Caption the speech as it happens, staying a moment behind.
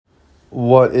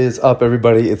What is up,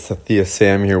 everybody? It's Sathya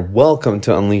Sam here. Welcome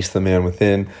to Unleash the Man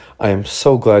Within. I am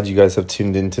so glad you guys have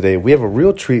tuned in today. We have a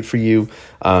real treat for you.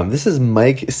 This is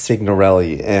Mike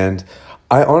Signorelli, and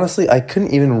I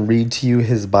couldn't even read to you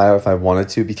his bio if I wanted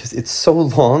to because it's so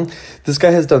long. This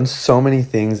guy has done so many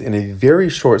things in a very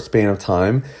short span of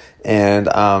time. And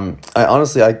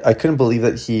I couldn't believe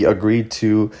that he agreed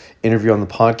to interview on the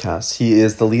podcast. He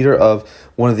is the leader of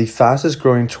one of the fastest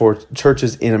growing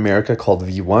churches in America called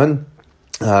V1.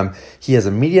 He has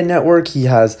a media network. He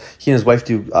and his wife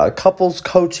do couples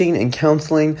coaching and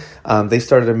counseling. They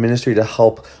started a ministry to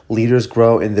help leaders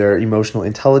grow in their emotional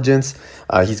intelligence.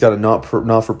 He's got a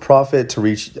not-for-profit to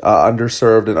reach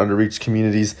underserved and underreached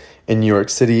communities in New York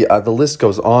City. The list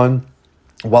goes on.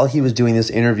 While he was doing this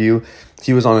interview,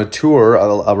 he was on a tour,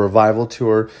 a revival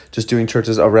tour, just doing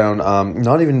churches around,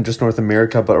 not even just North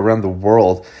America, but around the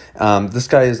world. This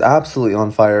guy is absolutely on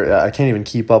fire. I can't even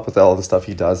keep up with all the stuff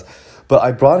he does. But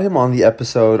I brought him on the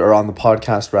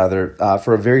podcast rather,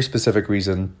 for a very specific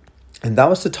reason. And that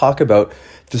was to talk about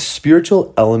the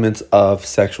spiritual elements of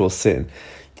sexual sin.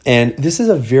 And this is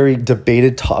a very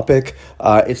debated topic.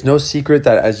 It's no secret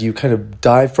that as you kind of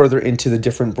dive further into the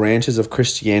different branches of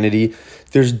Christianity,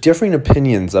 there's differing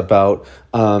opinions about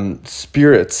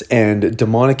spirits and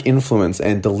demonic influence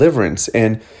and deliverance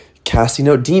and casting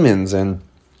out demons and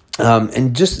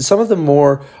just some of the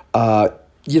more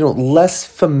less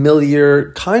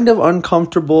familiar, kind of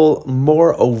uncomfortable,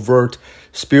 more overt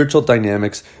spiritual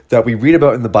dynamics that we read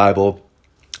about in the Bible,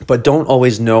 but don't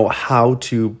always know how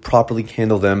to properly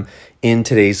handle them in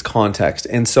today's context.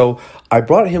 And so I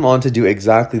brought him on to do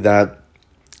exactly that.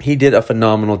 He did a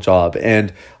phenomenal job,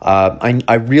 and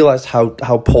I realized how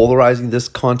polarizing this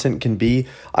content can be.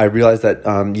 I realized that,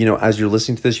 as you're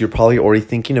listening to this, you're probably already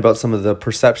thinking about some of the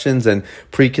perceptions and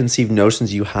preconceived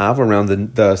notions you have around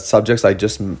the subjects I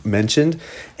just mentioned,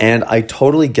 and I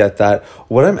totally get that.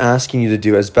 What I'm asking you to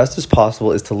do as best as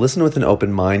possible is to listen with an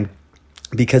open mind,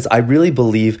 because I really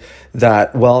believe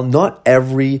that, while not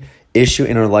every issue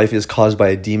in our life is caused by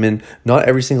a demon, not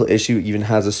every single issue even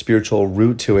has a spiritual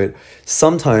root to it,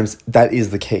 sometimes that is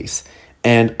the case.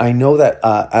 And I know that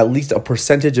at least a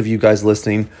percentage of you guys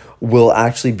listening will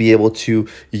actually be able to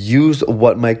use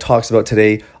what Mike talks about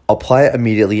today, apply it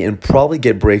immediately, and probably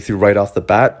get breakthrough right off the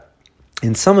bat.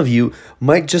 And some of you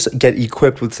might just get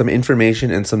equipped with some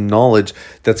information and some knowledge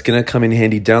that's going to come in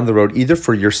handy down the road, either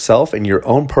for yourself and your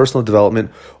own personal development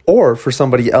or for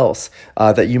somebody else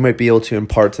that you might be able to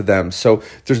impart to them. So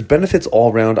there's benefits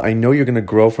all around. I know you're going to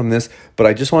grow from this, but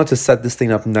I just wanted to set this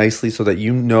thing up nicely so that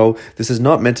you know this is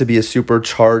not meant to be a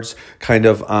supercharged kind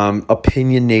of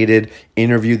opinionated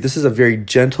interview. This is a very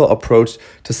gentle approach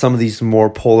to some of these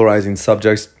more polarizing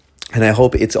subjects. And I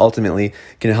hope it's ultimately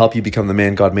going to help you become the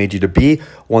man God made you to be,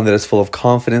 one that is full of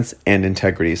confidence and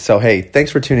integrity. So, hey,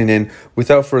 thanks for tuning in.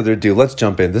 Without further ado, let's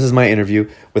jump in. This is my interview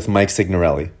with Mike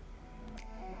Signorelli.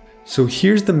 So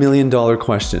here's the $1 million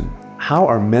question. How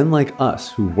are men like us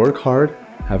who work hard,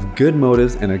 have good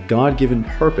motives, and a God-given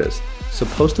purpose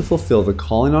supposed to fulfill the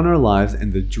calling on our lives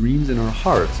and the dreams in our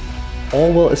hearts,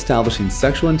 all while establishing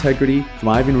sexual integrity,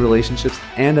 thriving relationships,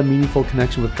 and a meaningful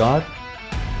connection with God?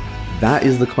 That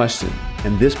is the question,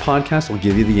 and this podcast will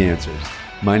give you the answers.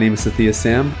 My name is Sathya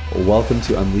Sam. Welcome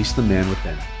to Unleash the Man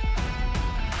Within.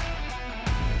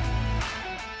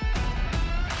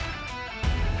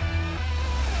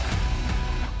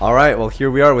 All right, well,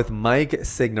 here we are with Mike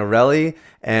Signorelli.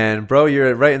 And bro,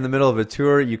 you're right in the middle of a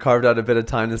tour. You carved out a bit of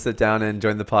time to sit down and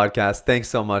join the podcast. Thanks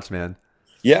so much, man.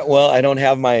 Yeah, well, I don't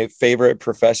have my favorite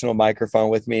professional microphone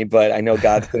with me, but I know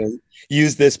God's going to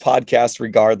use this podcast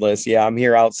regardless. Yeah, I'm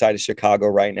here outside of Chicago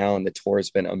right now, and the tour has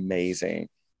been amazing.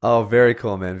 Oh, very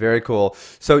cool, man. Very cool.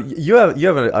 So you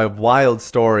have a wild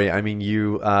story. I mean,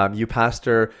 you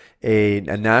pastor a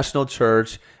national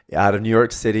church out of New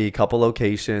York City, a couple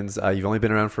locations. You've only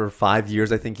been around for 5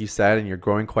 years, I think you said, and you're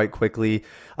growing quite quickly.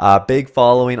 Big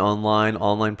following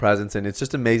online presence, and it's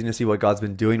just amazing to see what God's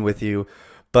been doing with you.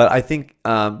 But I think,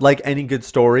 like any good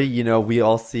story, we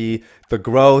all see the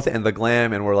growth and the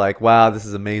glam, and we're like, wow, this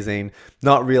is amazing.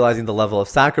 Not realizing the level of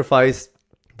sacrifice,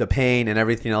 the pain, and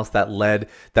everything else that led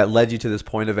you to this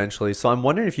point eventually. So I'm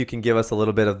wondering if you can give us a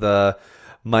little bit of the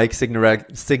Mike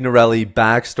Signorelli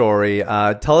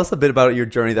backstory. Tell us a bit about your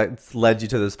journey that led you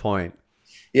to this point.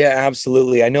 Yeah,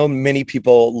 absolutely. I know many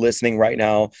people listening right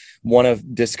now want to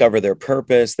discover their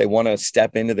purpose. They want to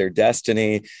step into their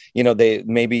destiny.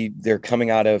 They're coming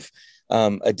out of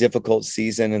a difficult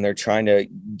season and they're trying to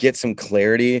get some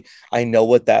clarity. I know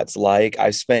what that's like. I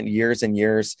spent years and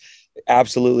years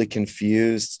absolutely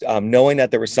confused, knowing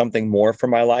that there was something more for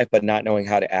my life, but not knowing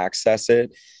how to access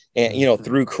it. And,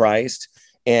 through Christ.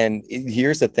 And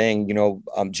here's the thing,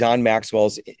 John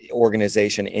Maxwell's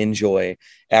organization, Enjoy,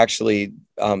 actually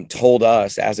told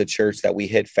us as a church that we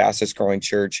hit fastest growing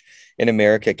church in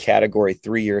America category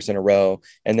 3 years in a row,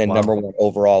 and then number one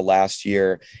overall last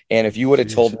year. And if you would have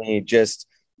told me just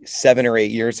 7 or 8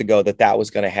 years ago that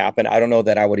was going to happen, I don't know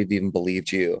that I would have even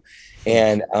believed you.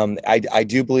 And I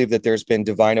do believe that there's been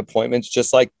divine appointments,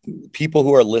 just like people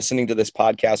who are listening to this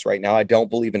podcast right now. I don't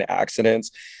believe in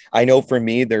accidents. I know for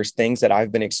me, there's things that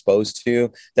I've been exposed to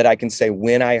that I can say,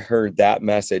 when I heard that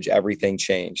message, everything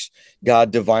changed.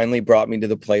 God divinely brought me to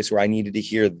the place where I needed to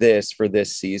hear this for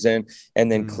this season, and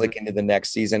then click into the next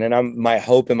season. And my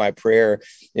hope and my prayer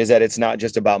is that it's not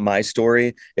just about my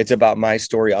story. It's about my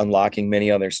story unlocking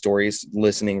many other stories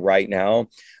listening right now.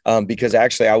 Because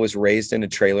actually I was raised in a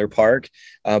trailer park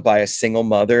by a single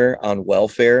mother on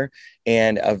welfare.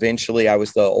 And eventually I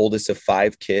was the oldest of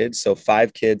 5 kids. So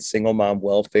 5 kids, single mom,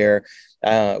 welfare,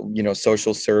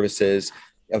 social services.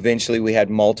 Eventually we had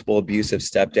multiple abusive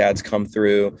stepdads come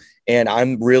through, and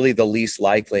I'm really the least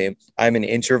likely. I'm an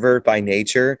introvert by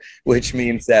nature, which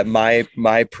means that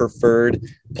my preferred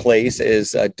place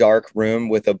is a dark room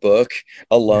with a book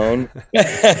alone.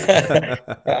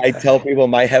 I tell people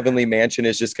my heavenly mansion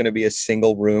is just going to be a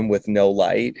single room with no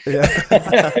light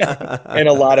and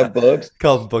a lot of books.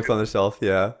 Couple books on the shelf.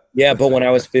 Yeah. Yeah. But when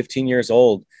I was 15 years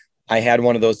old, I had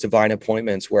one of those divine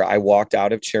appointments where I walked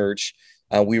out of church.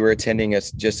 We were attending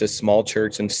just a small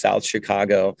church in South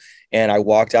Chicago. And I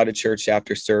walked out of church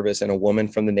after service, and a woman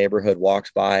from the neighborhood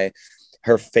walked by.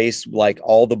 Her face, like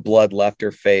all the blood left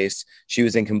her face. She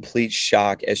was in complete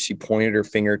shock as she pointed her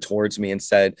finger towards me and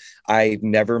said, "I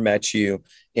never met you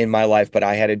in my life, but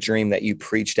I had a dream that you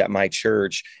preached at my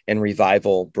church and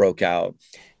revival broke out."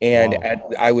 And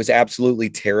I was absolutely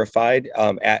terrified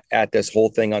at this whole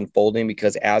thing unfolding,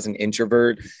 because as an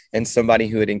introvert and somebody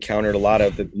who had encountered a lot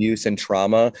of abuse and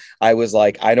trauma, I was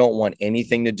like, I don't want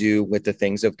anything to do with the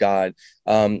things of God.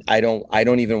 I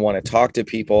don't even want to talk to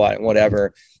people,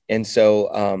 whatever. And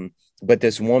so, but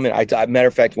this woman, matter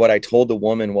of fact, what I told the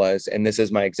woman was, and this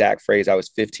is my exact phrase, I was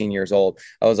 15 years old.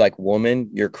 I was like, "Woman,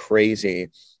 you're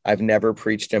crazy. I've never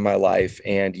preached in my life.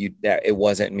 And it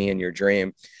wasn't me in your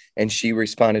dream." And she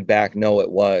responded back, "No,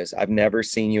 it was. I've never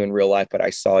seen you in real life, but I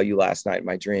saw you last night in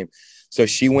my dream." So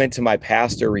she went to my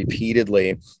pastor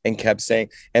repeatedly and kept saying,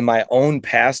 and my own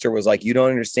pastor was like, "You don't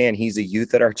understand. He's a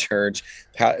youth at our church."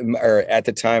 Or at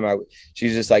the time,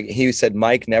 she's just like, he said,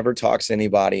 "Mike never talks to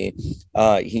anybody.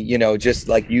 He, just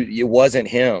like you, it wasn't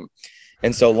him."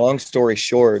 And so long story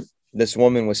short, this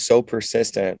woman was so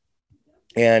persistent.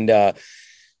 And,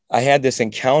 I had this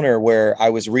encounter where I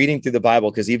was reading through the Bible,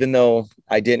 because even though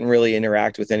I didn't really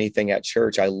interact with anything at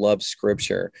church, I loved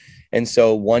scripture. And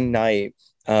so one night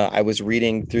I was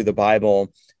reading through the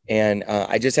Bible, and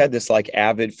I just had this like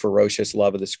avid, ferocious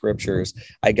love of the scriptures.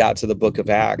 I got to the book of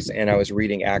Acts, and I was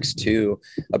reading Acts 2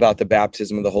 about the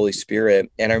baptism of the Holy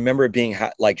Spirit. And I remember being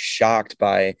shocked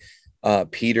by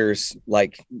Peter's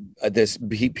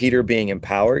Peter being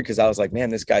empowered, because I was like,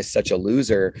 man, this guy's such a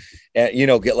loser. And,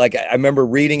 I remember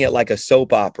reading it like a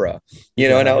soap opera,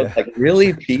 and I was like,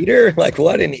 really, Peter? Like,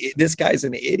 what? And this guy's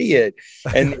an idiot.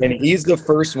 And he's the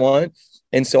first one.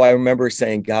 And so I remember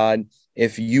saying, "God,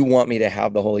 if you want me to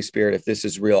have the Holy Spirit, if this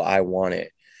is real, I want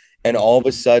it." And all of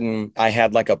a sudden I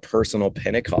had like a personal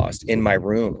Pentecost in my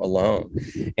room alone.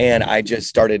 And I just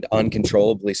started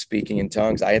uncontrollably speaking in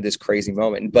tongues. I had this crazy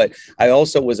moment, but I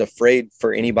also was afraid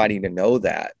for anybody to know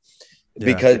that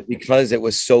because it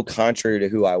was so contrary to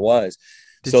who I was.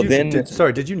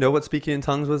 Did you know what speaking in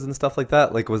tongues was and stuff like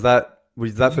that? Like, was that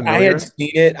familiar?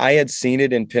 I had seen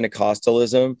it in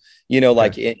Pentecostalism,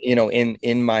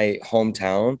 in my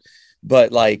hometown.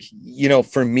 But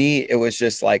for me, it was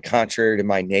just like contrary to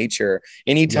my nature.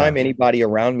 Anytime anybody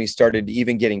around me started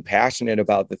even getting passionate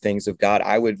about the things of God,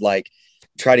 I would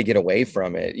try to get away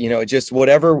from it, just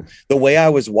whatever the way I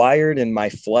was wired in my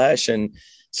flesh. And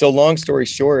so long story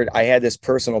short, I had this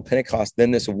personal Pentecost. Then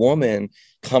this woman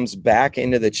comes back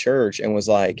into the church and was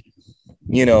like,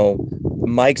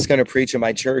 Mike's going to preach in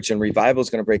my church and revival is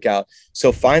going to break out.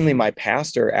 So finally, my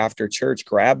pastor after church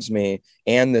grabs me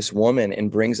and this woman and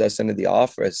brings us into the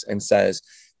office and says,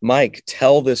 "Mike,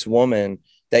 tell this woman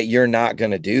that you're not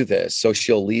going to do this, so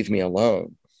she'll leave me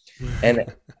alone." And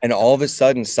all of a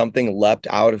sudden something leapt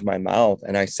out of my mouth,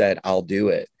 and I said, "I'll do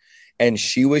it." And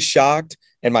she was shocked,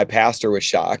 and my pastor was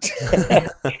shocked.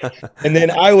 And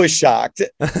then I was shocked.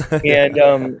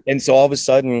 And so all of a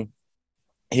sudden,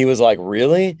 he was like,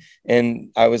 really? And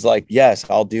I was like, yes,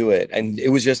 I'll do it. And it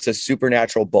was just a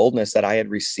supernatural boldness that I had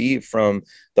received from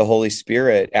the Holy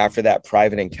Spirit after that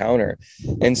private encounter.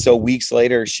 And so weeks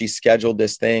later, she scheduled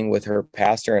this thing with her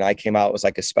pastor, and I came out. It was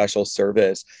like a special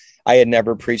service. I had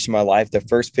never preached in my life. The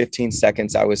first 15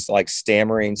 seconds, I was like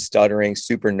stammering, stuttering,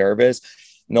 super nervous.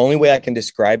 And the only way I can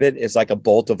describe it is like a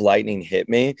bolt of lightning hit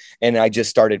me, and I just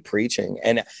started preaching.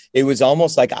 And it was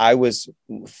almost like I was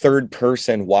third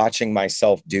person watching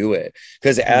myself do it.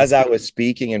 Because as I was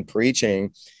speaking and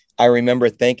preaching, I remember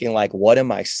thinking, like, what am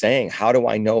I saying? How do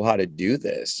I know how to do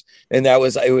this? And it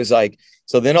was like,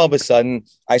 so then all of a sudden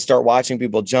I start watching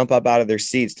people jump up out of their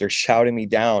seats. They're shouting me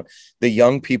down. The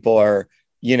young people are,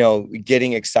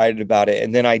 getting excited about it.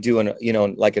 And then I do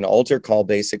like an altar call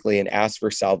basically, and ask for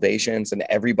salvations, and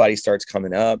everybody starts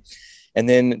coming up. And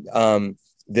then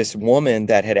this woman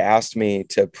that had asked me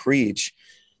to preach,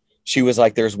 she was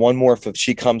like, there's one more.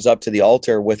 She comes up to the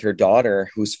altar with her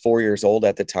daughter, who's 4 years old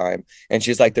at the time. And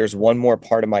she's like, there's one more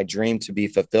part of my dream to be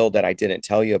fulfilled that I didn't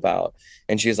tell you about.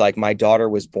 And she's like, my daughter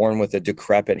was born with a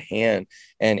decrepit hand.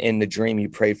 And in the dream you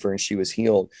prayed for, and she was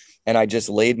healed. And I just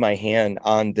laid my hand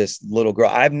on this little girl.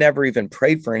 I've never even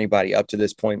prayed for anybody up to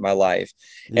this point in my life.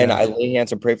 Yeah. And I laid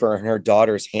hands and prayed for her, and her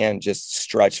daughter's hand just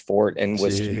stretched forward and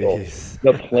was healed.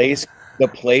 The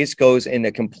place goes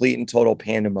into complete and total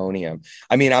pandemonium.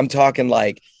 I mean, I'm talking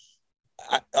like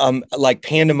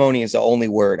pandemonium is the only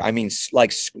word. I mean,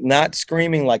 like not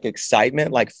screaming, like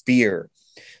excitement, like fear.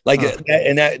 Like,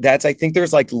 and that's, I think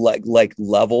there's like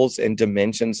levels and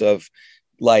dimensions of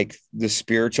like the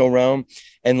spiritual realm.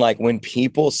 And like when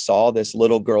people saw this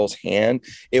little girl's hand,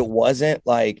 it wasn't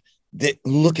like,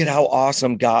 look at how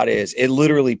awesome God is. It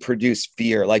literally produced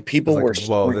fear. Like people were,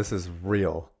 whoa, this is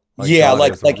real. Like, yeah,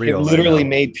 like it literally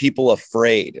made people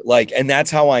afraid. Like, and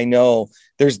that's how I know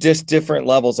there's just different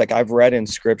levels. Like I've read in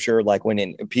scripture, like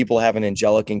when people have an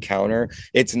angelic encounter,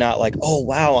 it's not like, oh,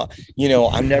 wow,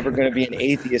 I'm never going to be an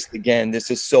atheist again.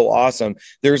 This is so awesome.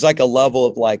 There's like a level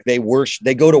of like, they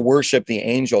go to worship the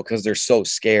angel because they're so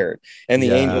scared. And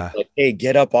the angel's like, hey,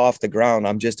 get up off the ground.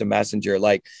 I'm just a messenger.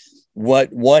 Like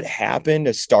what happened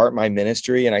to start my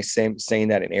ministry? And I saying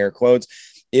that in air quotes,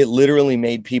 it literally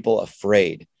made people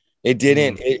afraid. It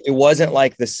didn't, it wasn't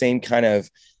like the same kind of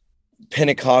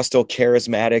Pentecostal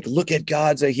charismatic, look at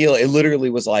God's a healer. It literally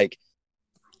was like,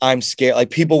 I'm scared. Like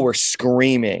people were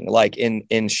screaming, like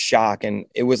in shock. And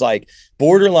it was like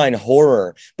borderline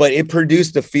horror, but it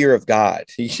produced the fear of God,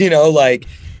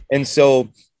 and so,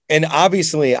 and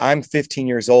obviously I'm 15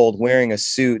 years old wearing a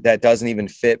suit that doesn't even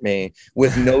fit me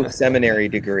with no seminary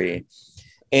degree.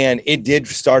 And it did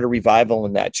start a revival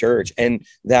in that church. And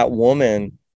that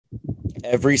woman,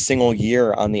 every single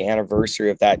year on the anniversary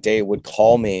of that day, would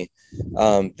call me.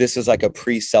 This is like a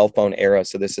pre-cell phone era,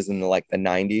 so this is in the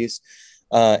 90s.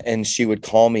 And she would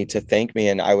call me to thank me,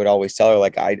 and I would always tell her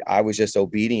like I was just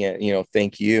obedient,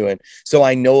 thank you. And so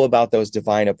I know about those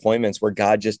divine appointments where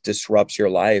God just disrupts your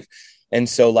life. And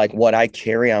so like what I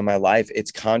carry on my life,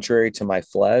 it's contrary to my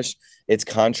flesh, it's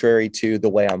contrary to the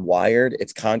way I'm wired,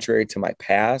 it's contrary to my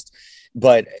past,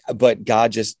 but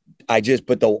God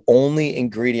but the only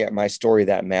ingredient in my story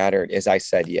that mattered is I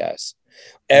said yes.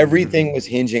 Everything was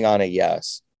hinging on a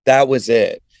yes. That was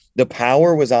it. The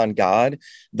power was on God.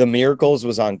 The miracles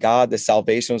was on God. The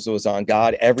salvations was on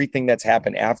God. Everything that's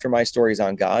happened after my story is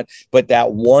on God. But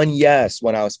that one yes,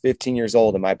 when I was 15 years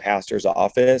old in my pastor's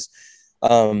office,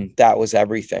 that was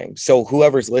everything. So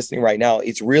whoever's listening right now,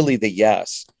 it's really the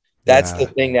yes. That's the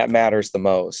thing that matters the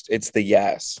most. It's the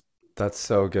yes. That's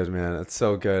so good, man. It's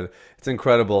so good. It's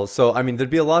incredible. So, I mean, there'd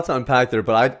be a lot to unpack there,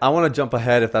 but I want to jump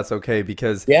ahead if that's okay,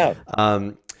 because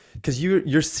because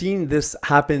you're seeing this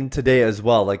happen today as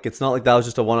well. Like, it's not like that was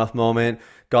just a one-off moment.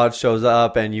 God shows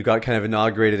up and you got kind of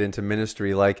inaugurated into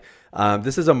ministry. Like,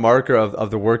 this is a marker of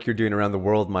the work you're doing around the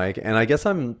world, Mike. And I guess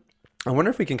I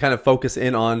wonder if we can kind of focus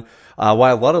in on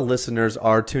why a lot of listeners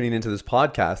are tuning into this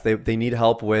podcast. They need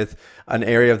help with an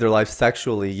area of their life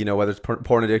sexually, whether it's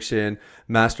porn addiction,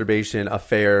 masturbation,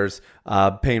 affairs,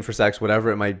 paying for sex,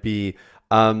 whatever it might be.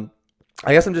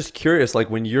 I guess I'm just curious, like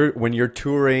when you're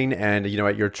touring and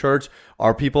at your church,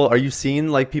 are you seeing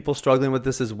like people struggling with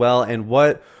this as well? And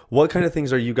what kind of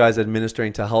things are you guys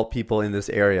administering to help people in this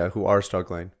area who are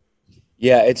struggling?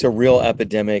 Yeah, it's a real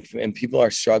epidemic, and people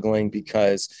are struggling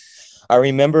because I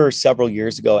remember several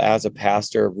years ago as a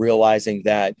pastor realizing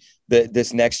that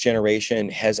this next generation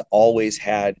has always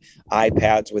had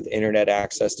iPads with internet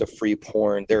access to free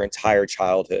porn their entire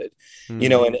childhood.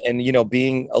 And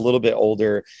being a little bit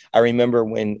older, I remember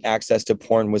when access to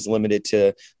porn was limited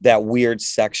to that weird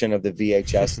section of the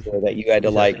VHS store that you had to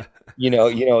like,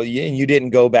 you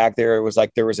didn't go back there. It was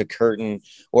like there was a curtain,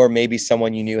 or maybe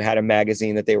someone you knew had a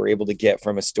magazine that they were able to get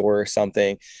from a store or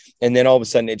something. And then all of a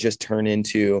sudden it just turned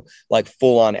into like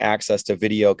full on access to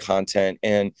video content.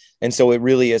 And so it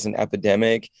really is an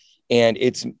epidemic, and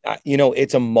it's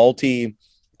a multi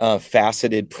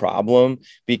faceted problem,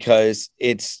 because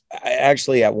it's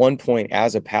actually, at one point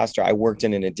as a pastor, I worked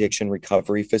in an addiction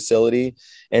recovery facility.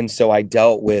 And so I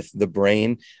dealt with the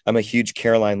brain. I'm a huge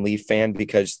Caroline Leaf fan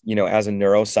because, as a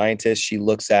neuroscientist, she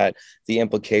looks at the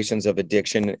implications of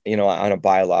addiction, on a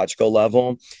biological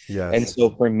level. Yes. And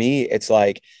so for me, it's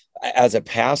like, as a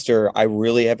pastor, I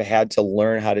really have had to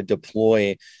learn how to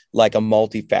deploy like a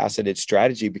multifaceted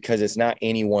strategy, because it's not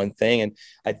any one thing. And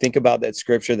I think about that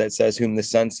scripture that says, whom the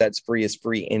Son sets free is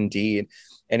free indeed.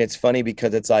 And it's funny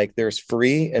because it's like there's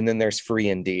free and then there's free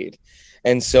indeed.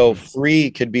 And so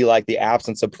free could be like the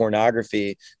absence of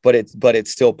pornography, but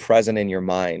it's still present in your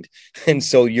mind. And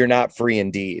so you're not free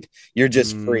indeed. You're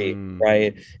just free,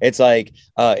 right? It's like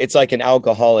an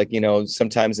alcoholic,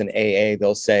 sometimes in AA,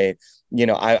 they'll say,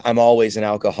 I'm always an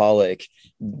alcoholic,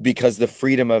 because the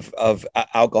freedom of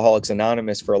Alcoholics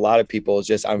Anonymous for a lot of people is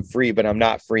just, I'm free, but I'm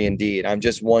not free indeed. I'm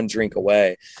just one drink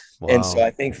away. Wow. And so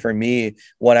I think for me,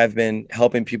 what I've been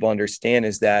helping people understand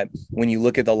is that when you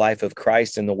look at the life of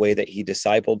Christ and the way that he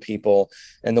discipled people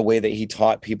and the way that he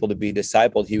taught people to be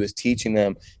discipled, he was teaching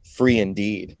them free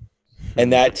indeed.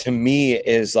 And that to me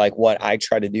is like what I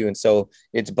try to do. And so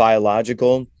it's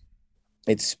biological,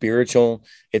 it's spiritual,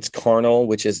 it's carnal,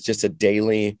 which is just a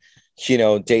daily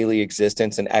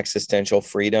existence and existential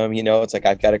freedom. It's like,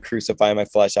 I've got to crucify my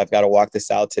flesh. I've got to walk this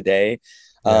out today.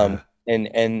 Yeah. And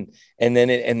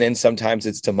then sometimes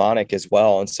it's demonic as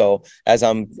well. And so as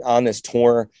I'm on this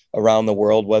tour around the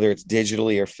world, whether it's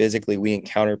digitally or physically, we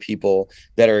encounter people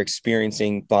that are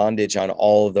experiencing bondage on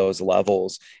all of those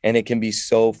levels. And it can be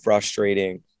so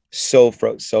frustrating, so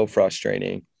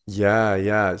frustrating.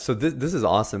 Yeah. So this is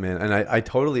awesome, man. And I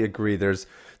totally agree. There's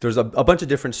a bunch of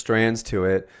different strands to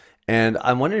it. And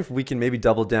I'm wondering if we can maybe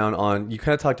double down on, you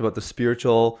kind of talked about the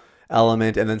spiritual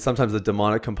element and then sometimes the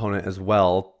demonic component as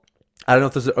well. I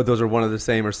don't know if those are one of the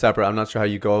same or separate. I'm not sure how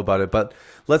you go about it, but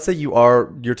let's say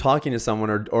you're talking to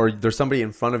someone or there's somebody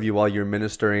in front of you while you're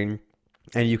ministering,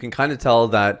 and you can kind of tell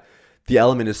that the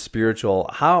element is spiritual.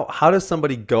 How does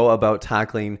somebody go about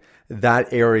tackling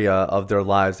that area of their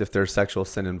lives if there's sexual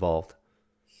sin involved?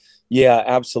 Yeah,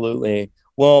 absolutely.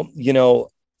 Well,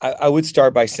 I would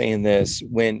start by saying this: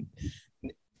 when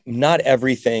not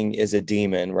everything is a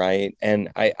demon, right? And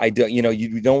I don't,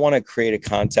 you don't want to create a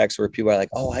context where people are like,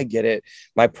 oh, I get it,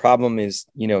 my problem is,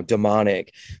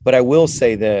 demonic. But I will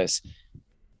say this,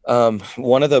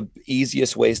 one of the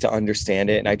easiest ways to understand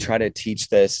it, and I try to teach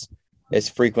this as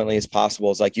frequently as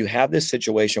possible, is like, you have this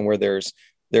situation where there's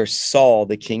Saul,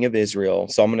 the king of Israel.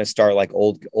 So I'm going to start like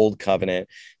old covenant.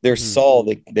 There's Saul,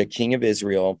 the king of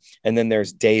Israel, and then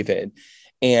there's David.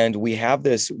 And we have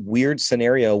this weird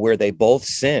scenario where they both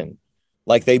sin.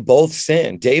 Like, they both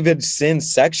sin. David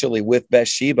sins sexually with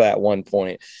Bathsheba at one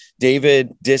point.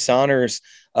 David dishonors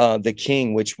the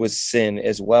king, which was sin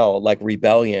as well, like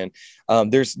rebellion.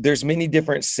 There's many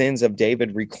different sins of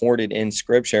David recorded in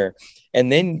scripture.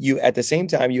 And then at the same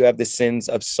time, you have the sins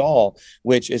of Saul,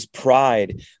 which is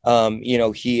pride.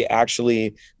 He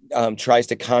actually tries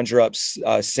to conjure up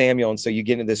Samuel. And so you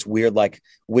get into this weird, like,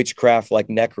 witchcraft, like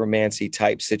necromancy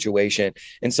type situation.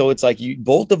 And so it's like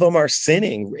both of them are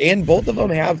sinning, and both of them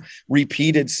have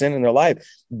repeated sin in their life.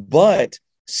 But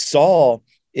Saul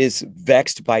is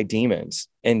vexed by demons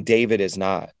and David is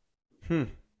not.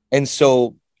 And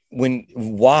so you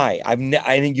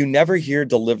never hear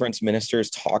deliverance ministers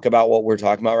talk about what we're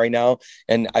talking about right now.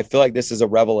 And I feel like this is a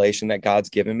revelation that God's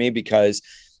given me, because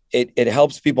it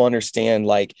helps people understand,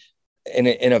 like,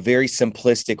 in a very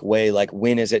simplistic way, like,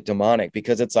 when is it demonic?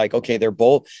 Because it's like, okay, they're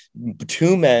both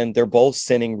two men, they're both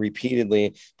sinning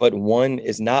repeatedly, but one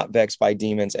is not vexed by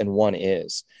demons and one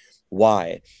is.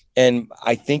 Why? And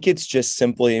I think it's just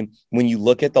simply, when you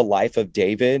look at the life of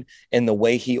David and the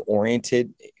way he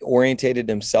orientated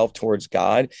himself towards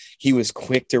God, he was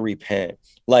quick to repent.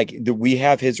 Like, we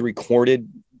have his recorded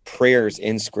prayers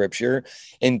in scripture,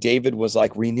 and David was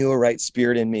like, renew a right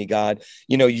spirit in me, God.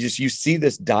 You see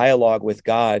this dialogue with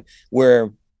God where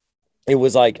it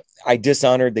was like, I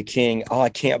dishonored the king. Oh, I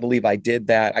can't believe I did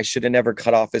that. I should have never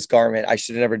cut off his garment. I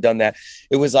should have never done that.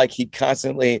 It was like he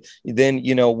constantly, then,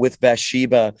 with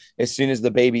Bathsheba, as soon as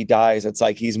the baby dies, it's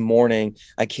like he's mourning.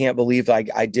 I can't believe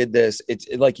I did this. It's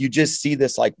like you just see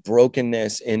this like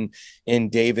brokenness in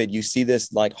David. You see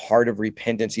this like heart of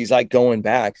repentance. He's like going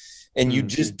back, and you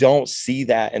just don't see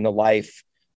that in the life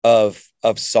of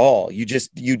Saul. You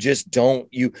just don't.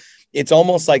 It's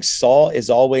almost like Saul is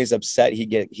always upset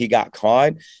he got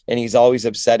caught, and he's always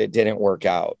upset it didn't work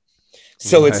out.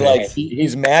 So it's like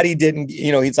he's mad he didn't,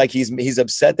 he's like he's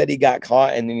upset that he got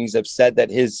caught, and then he's upset that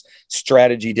his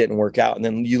strategy didn't work out. And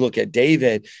then you look at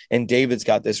David, and David's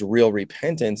got this real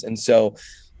repentance. And so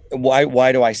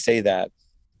why do I say that?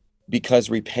 Because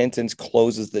repentance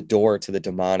closes the door to the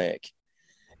demonic.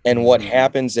 And what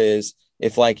happens is,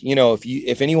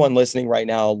 if anyone listening right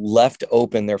now left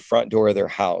open their front door of their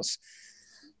house,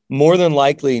 more than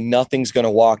likely nothing's going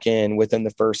to walk in within the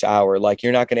first hour. Like,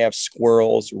 you're not going to have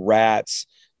squirrels, rats,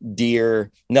 deer,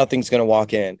 nothing's going to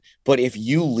walk in. But if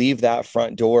you leave that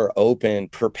front door open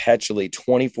perpetually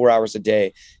 24 hours a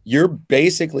day, you're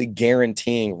basically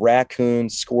guaranteeing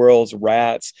raccoons, squirrels,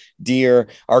 rats, deer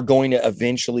are going to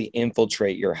eventually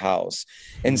infiltrate your house.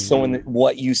 And so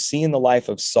what you see in the life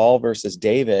of Saul versus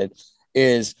David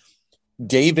is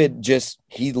David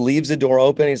he leaves the door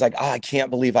open. He's like, I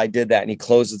can't believe I did that. And he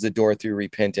closes the door through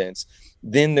repentance.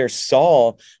 Then there's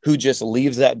Saul, who just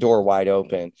leaves that door wide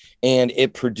open, and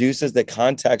it produces the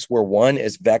context where one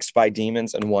is vexed by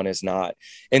demons and one is not.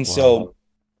 And so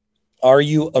are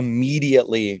you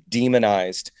immediately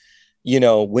demonized,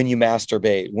 when you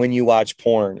masturbate, when you watch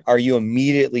porn? Are you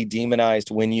immediately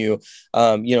demonized when you,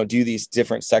 do these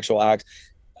different sexual acts?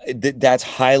 That's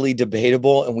highly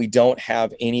debatable, and we don't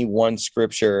have any one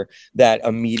scripture that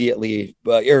immediately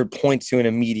or points to an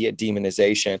immediate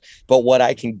demonization. But what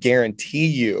I can guarantee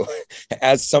you,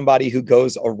 as somebody who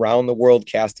goes around the world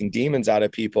casting demons out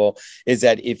of people, is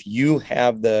that if you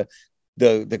have the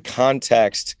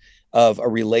context of a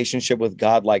relationship with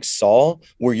God like Saul,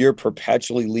 where you're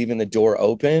perpetually leaving the door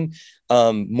open,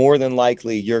 more than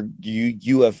likely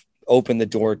you have opened the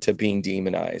door to being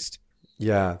demonized.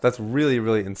 Yeah, that's really,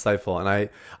 really insightful. And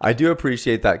I do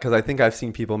appreciate that, because I think I've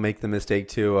seen people make the mistake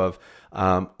too of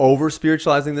over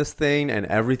spiritualizing this thing, and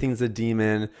everything's a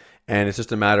demon, and it's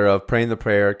just a matter of praying the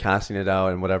prayer, casting it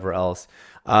out, and whatever else.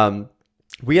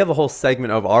 We have a whole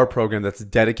segment of our program that's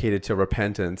dedicated to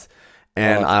repentance.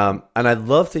 And I'd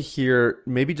love to hear,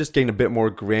 maybe just getting a bit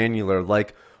more granular,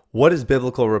 like, what is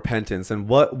biblical repentance, and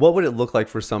what would it look like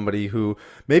for somebody who,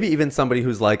 maybe even somebody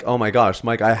who's like, oh my gosh,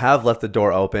 Mike, I have left the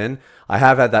door open. I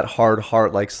have had that hard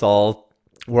heart like Saul,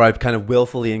 where I've kind of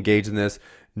willfully engaged in this,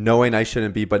 knowing I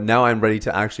shouldn't be, but now I'm ready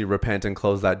to actually repent and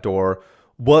close that door.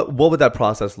 What would that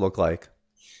process look like?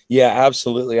 Yeah,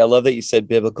 absolutely. I love that you said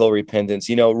biblical repentance.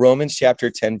 Romans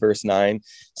chapter 10, verse 9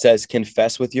 says,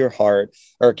 confess with your heart,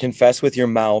 or confess with your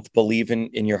mouth, believe in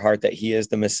your heart that he is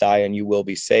the Messiah, and you will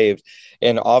be saved.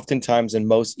 And oftentimes in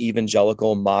most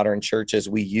evangelical modern churches,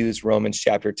 we use Romans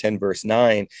chapter 10, verse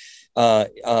 9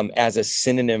 as a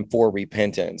synonym for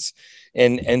repentance.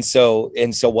 And so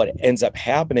what ends up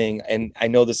happening, and I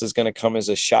know this is going to come as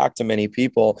a shock to many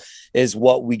people, is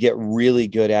what we get really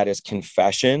good at is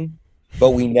confession,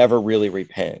 but we never really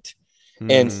repent.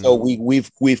 And so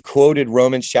we've quoted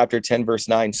Romans chapter 10, verse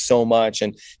 9 so much,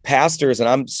 and pastors, and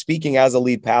I'm speaking as a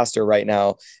lead pastor right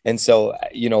now. And so,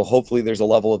 hopefully there's a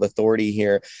level of authority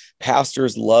here.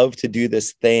 Pastors love to do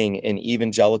this thing in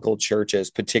evangelical churches,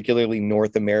 particularly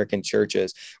North American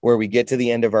churches, where we get to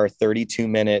the end of our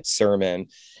 32-minute sermon,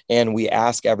 and we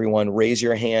ask everyone, raise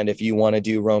your hand if you want to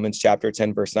do Romans chapter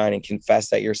 10, verse 9, and confess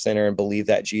that you're a sinner and believe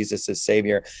that Jesus is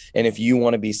Savior. And if you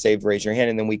want to be saved, raise your hand.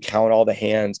 And then we count all the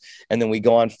hands. And then we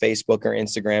go on Facebook or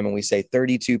Instagram and we say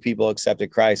 32 people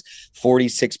accepted Christ,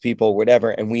 46 people, whatever.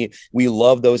 And we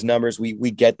love those numbers.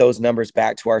 We get those numbers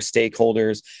back to our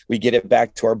stakeholders. We get it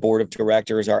back to our board of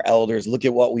directors, our elders. Look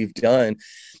at what we've done.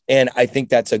 And I think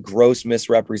that's a gross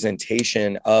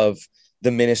misrepresentation of the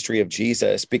ministry of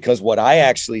Jesus, because what I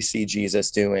actually see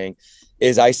Jesus doing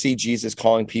is I see Jesus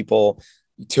calling people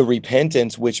to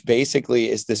repentance, which basically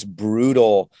is this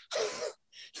brutal,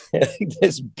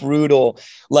 it's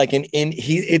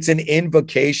an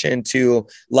invocation to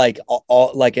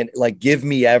give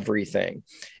me everything.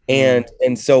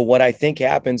 And so what I think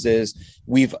happens is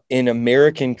in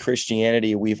American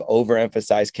Christianity, we've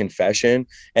overemphasized confession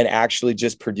and actually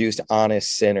just produced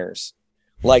honest sinners.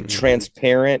 Like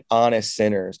transparent, honest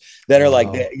sinners that are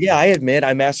like, yeah, I admit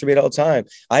I masturbate all the time.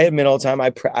 I admit all the time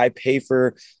I pay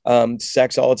for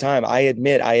sex all the time. I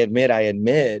admit.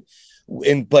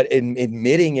 But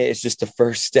admitting it is just the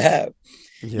first step.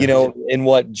 You know, and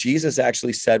what Jesus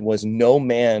actually said was, no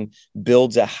man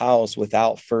builds a house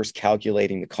without first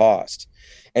calculating the cost.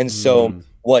 And so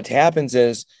what happens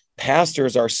is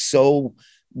pastors are so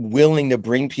willing to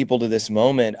bring people to this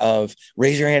moment of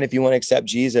raise your hand if you want to accept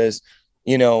Jesus,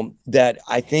 you know, that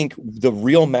I think the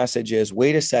real message is,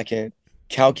 wait a second,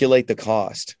 calculate the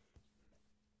cost.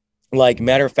 Like,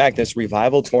 matter of fact, this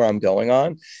revival tour I'm going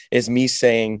on is me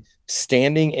saying,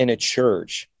 standing in a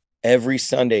church every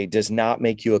Sunday does not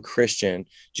make you a Christian,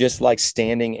 just like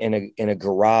standing in a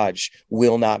garage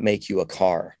will not make you a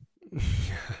car.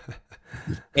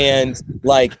 And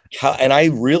like, and I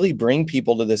really bring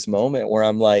people to this moment where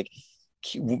I'm like,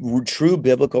 true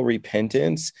biblical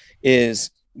repentance is,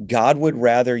 God would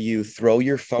rather you throw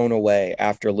your phone away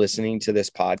after listening to this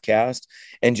podcast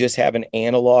and just have an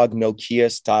analog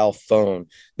Nokia style phone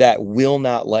that will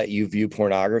not let you view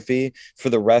pornography for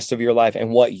the rest of your life.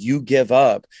 And what you give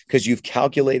up, because you've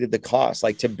calculated the cost,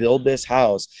 like to build this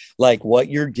house, like what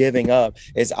you're giving up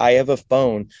is, I have a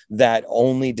phone that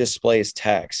only displays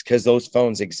text, because those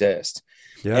phones exist.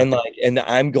 Yeah. And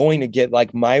I'm going to get,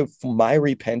 like, my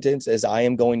repentance is, I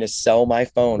am going to sell my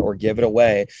phone or give it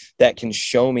away that can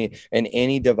show me in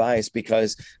any device,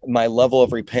 because my level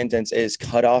of repentance is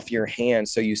cut off your hand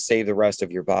so you save the rest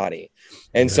of your body.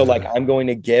 And so like, I'm going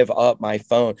to give up my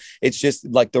phone. It's just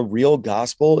like, the real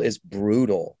gospel is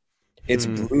brutal. It's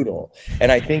brutal.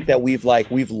 And I think that we've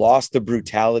lost the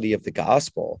brutality of the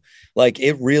gospel. Like,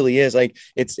 it really is like,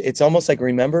 it's almost like,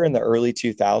 remember in the early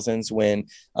 2000s when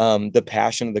the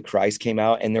Passion of the Christ came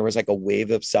out, and there was like a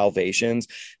wave of salvations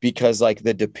because like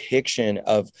the depiction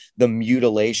of the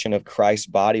mutilation of Christ's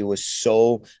body was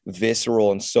so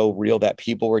visceral and so real that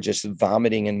people were just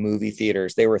vomiting in movie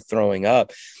theaters. They were throwing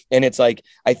up. And it's like,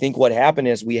 I think what happened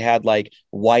is, we had like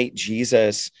white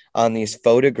Jesus on these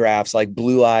photographs, like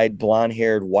blue-eyed,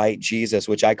 blonde-haired white Jesus,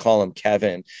 which I call him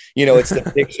Kevin. You know, it's the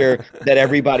picture that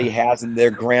everybody has in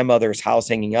their grandmother's house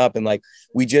hanging up. And like,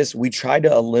 we tried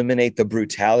to eliminate the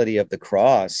brutality of the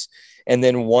cross. And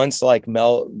then once like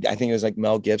I think it was like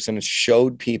Mel Gibson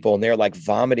showed people, and they're like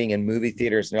vomiting in movie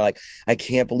theaters, and they're like, I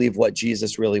can't believe what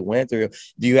Jesus really went through.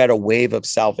 You had a wave of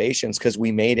salvations because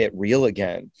we made it real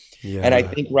again. Yeah. And I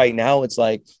think right now it's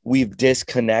like, we've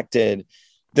disconnected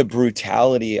the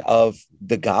brutality of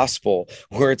the gospel,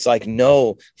 where it's like,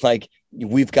 no, like,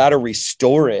 we've got to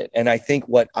restore it. And I think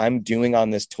what I'm doing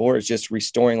on this tour is just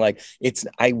restoring, like,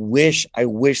 I wish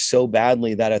so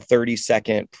badly that a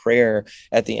 30-second prayer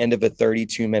at the end of a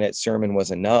 32-minute sermon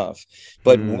was enough.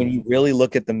 But when you really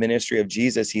look at the ministry of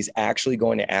Jesus, he's actually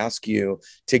going to ask you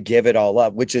to give it all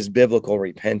up, which is biblical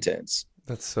repentance.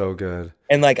 That's so good.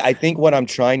 And like, I think what I'm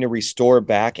trying to restore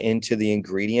back into the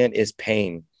ingredient is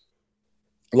pain.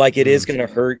 Like, it is going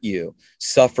to hurt you.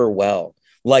 Suffer well.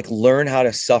 Like, learn how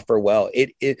to suffer well.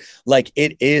 It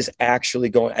is actually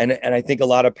going. And I think a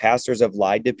lot of pastors have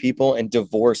lied to people and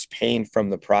divorced pain from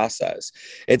the process.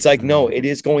 It's like, no, it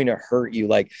is going to hurt you.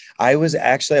 Like, I was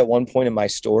actually at one point in my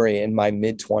story in my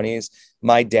mid-20s,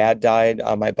 my dad died.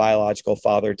 My biological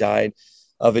father died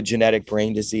of a genetic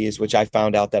brain disease, which I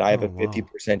found out that I have a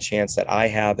 50% chance that I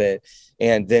have it.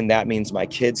 And then that means my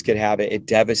kids could have it. It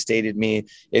devastated me.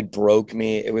 It broke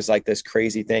me. It was like this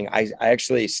crazy thing. I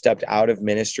actually stepped out of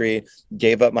ministry,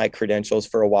 gave up my credentials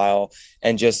for a while,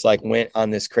 and just like went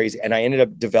on this crazy. And I ended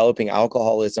up developing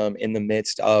alcoholism in the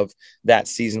midst of that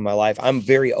season of my life. I'm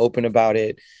very open about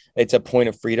it. It's a point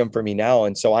of freedom for me now.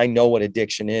 And so I know what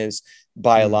addiction is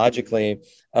biologically.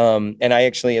 And I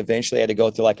actually eventually had to go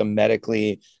through like a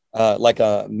medically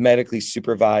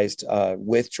supervised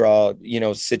withdrawal,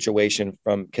 situation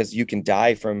because you can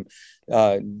die from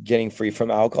getting free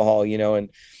from alcohol, and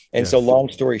yes. So long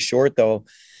story short, though,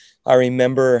 I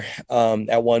remember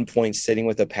at one point sitting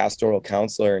with a pastoral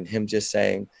counselor and him just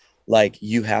saying, like,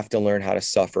 you have to learn how to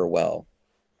suffer well.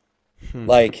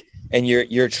 Like, and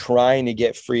you're trying to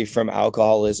get free from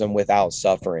alcoholism without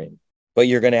suffering, but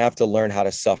you're going to have to learn how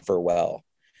to suffer well.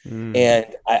 And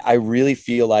I really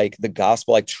feel like the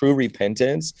gospel, like true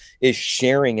repentance, is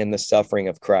sharing in the suffering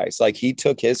of Christ. Like, he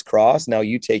took his cross, now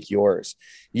you take yours.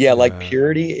 Yeah. Like,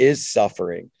 purity is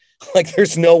suffering. Like,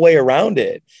 there's no way around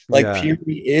it. Like,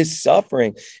 purity is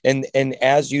suffering. And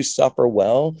as you suffer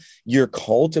well, you're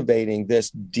cultivating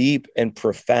this deep and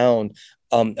profound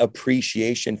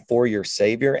appreciation for your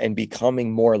Savior and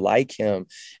becoming more like him.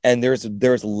 And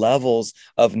there's levels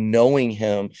of knowing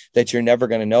him that you're never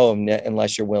going to know him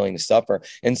unless you're willing to suffer.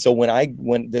 And so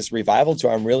when this revival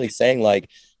tour, I'm really saying, like,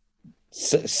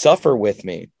 suffer with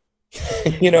me.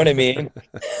 You know what I mean?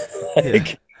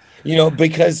 Like,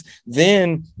 because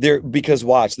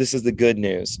watch, this is the good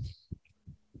news.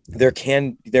 There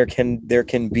can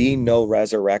be no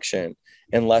resurrection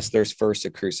unless there's first a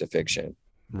crucifixion.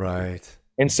 Right.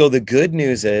 And so the good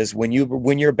news is when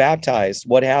you're baptized,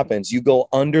 what happens? You go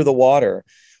under the water,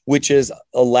 which is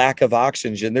a lack of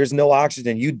oxygen. There's no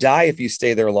oxygen. You die if you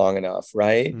stay there long enough,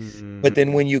 right? Mm-hmm. But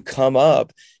then when you come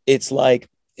up, it's like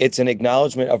it's an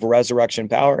acknowledgement of resurrection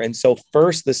power. And so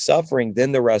first the suffering,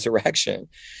 then the resurrection.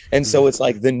 And so it's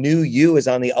like the new you is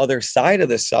on the other side of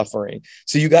the suffering.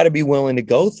 So you got to be willing to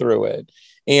go through it.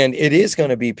 And it is going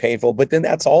to be painful, but then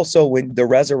that's also when the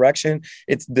resurrection,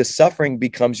 it's the suffering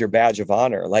becomes your badge of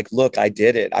honor. Like, look, I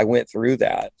did it. I went through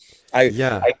that.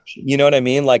 You know what I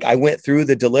mean? Like I went through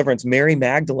the deliverance. Mary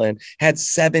Magdalene had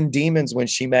 7 demons when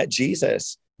she met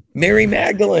Jesus. Mary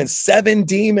Magdalene, 7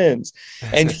 demons,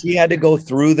 and she had to go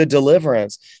through the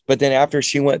deliverance. But then after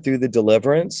she went through the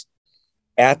deliverance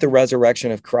at the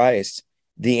resurrection of Christ,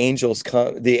 the angel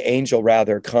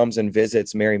comes and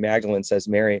visits Mary Magdalene, says,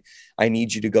 Mary, I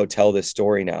need you to go tell this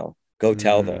story now. Go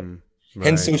tell them. Right.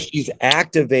 And so she's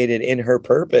activated in her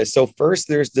purpose. So first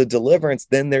there's the deliverance,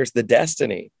 then there's the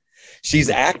destiny.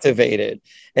 She's activated.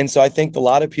 And so I think a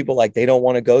lot of people, like, they don't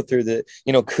want to go through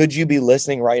could you be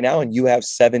listening right now and you have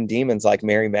 7 demons like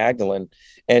Mary Magdalene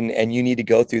and you need to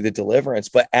go through the deliverance.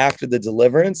 But after the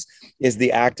deliverance is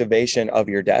the activation of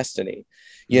your destiny.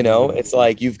 It's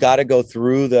like you've got to go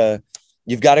through the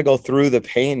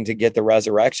pain to get the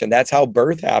resurrection. That's how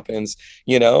birth happens,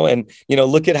 and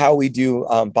look at how we do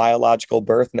biological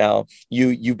birth now.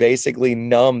 You basically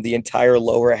numb the entire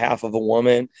lower half of a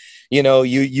woman.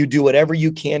 You do whatever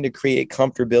you can to create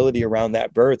comfortability around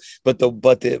that birth. But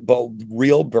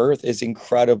real birth is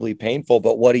incredibly painful.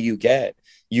 But what do you get?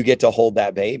 You get to hold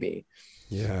that baby.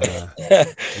 Yeah.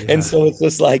 And so it's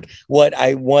just like what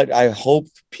I hope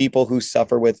people who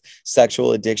suffer with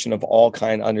sexual addiction of all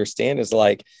kind understand is,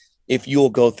 like, if you'll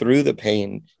go through the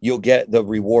pain, you'll get the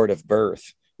reward of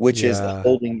birth, which is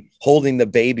holding the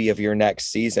baby of your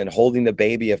next season, holding the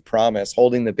baby of promise,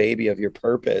 holding the baby of your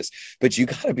purpose. But you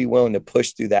got to be willing to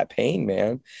push through that pain,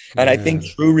 man. And I think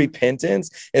true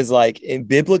repentance is like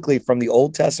biblically from the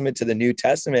Old Testament to the New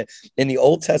Testament. In the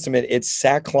Old Testament, it's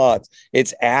sackcloth,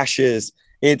 it's ashes,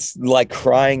 it's like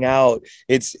crying out,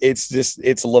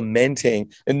 it's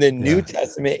lamenting. In the New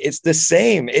Testament, it's the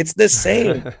same.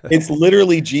 It's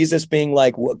literally Jesus being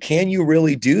like, well, can you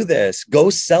really do this? Go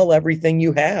sell everything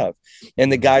you have.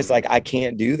 And the guy's like, I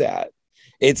can't do that.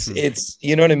 It's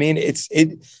you know what I mean?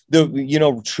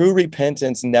 True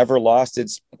repentance never lost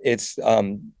its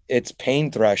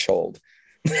pain threshold.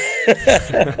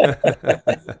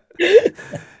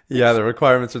 Yeah, the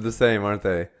requirements are the same, aren't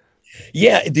they?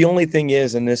 Yeah, the only thing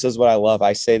is, and this is what I love,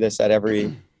 I say this at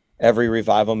every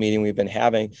revival meeting we've been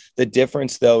having, the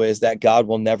difference though is that God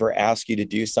will never ask you to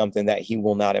do something that he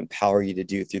will not empower you to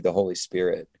do through the Holy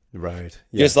Spirit. Right.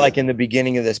 Just like in the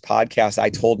beginning of this podcast, I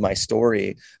told my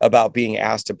story about being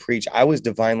asked to preach. I was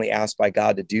divinely asked by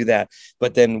God to do that.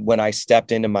 But then when I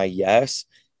stepped into my yes,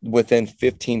 within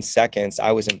 15 seconds,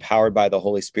 I was empowered by the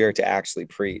Holy Spirit to actually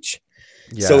preach.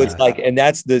 Yeah. So it's like, and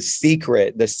that's the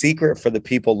secret for the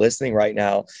people listening right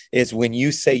now is when you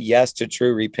say yes to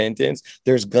true repentance,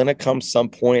 there's going to come some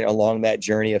point along that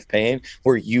journey of pain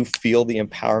where you feel the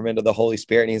empowerment of the Holy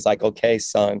Spirit. And he's like, okay,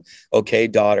 son, okay,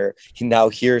 daughter, now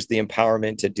here's the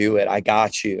empowerment to do it. I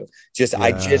got you.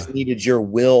 I just needed your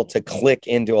will to click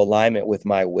into alignment with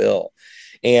my will.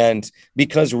 And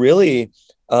because really,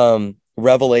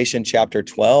 Revelation chapter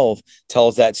 12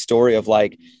 tells that story of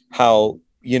like how,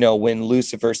 when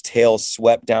Lucifer's tail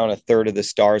swept down a third of the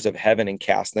stars of heaven and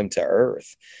cast them to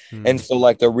earth. And so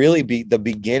like the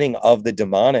beginning of the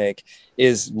demonic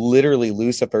is literally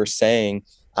Lucifer saying,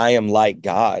 I am like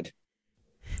God,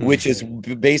 which is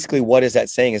basically, what is that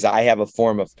saying is I have a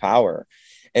form of power.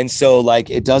 And so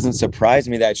like, it doesn't surprise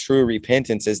me that true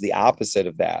repentance is the opposite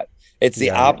of that. It's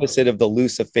the opposite of the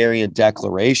Luciferian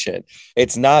declaration.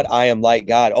 It's not, I am like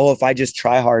God. Oh, if I just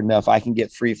try hard enough, I can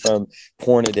get free from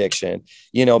porn addiction,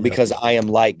 because I am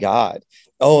like God.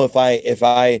 Oh, if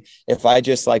I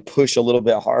just like push a little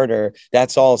bit harder,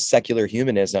 that's all secular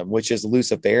humanism, which is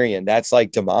Luciferian. That's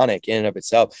like demonic in and of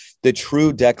itself. The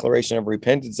true declaration of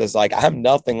repentance is like, I'm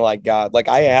nothing like God. Like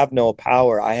I have no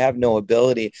power. I have no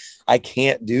ability. I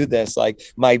can't do this. Like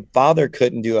my father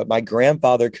couldn't do it. My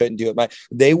grandfather couldn't do it.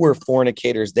 They were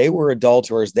fornicators. They were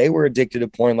adulterers. They were addicted to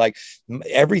porn. Like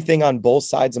everything on both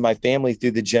sides of my family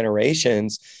through the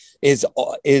generations is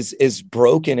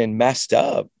broken and messed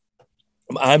up.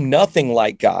 I'm nothing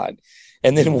like God.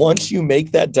 And then once you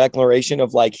make that declaration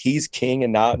of like, he's king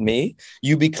and not me,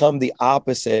 you become the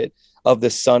opposite of the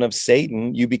son of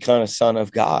Satan. You become a son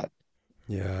of God.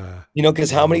 Yeah. You know, because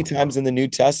how many times in the New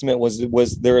Testament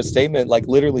was there a statement like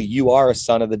literally, you are a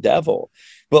son of the devil?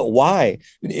 But why?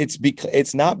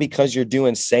 It's not because you're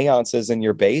doing seances in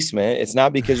your basement. It's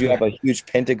not because you have a huge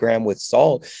pentagram with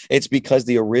salt. It's because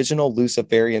the original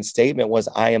Luciferian statement was,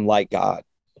 I am like God.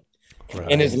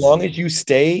 And as Right. long as you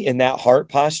stay in that heart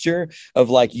posture of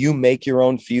like, you make your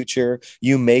own future,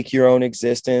 you make your own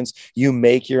existence, you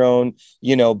make your own,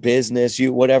 business,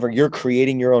 you whatever, you're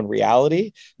creating your own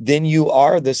reality, then you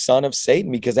are the son of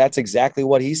Satan, because that's exactly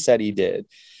what he said he did.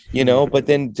 But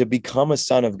then to become a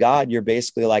son of God, you're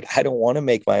basically like, I don't want to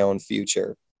make my own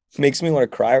future. It makes me want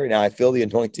to cry right now. I feel the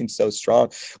anointing so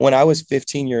strong. When I was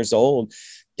 15 years old,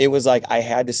 it was like I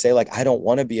had to say, like, I don't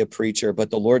want to be a preacher,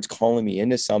 but the Lord's calling me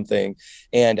into something,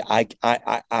 and I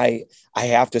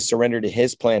have to surrender to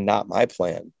His plan, not my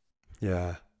plan.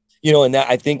 Yeah. And that,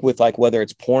 I think, with like whether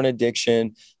it's porn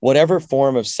addiction, whatever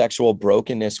form of sexual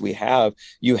brokenness we have,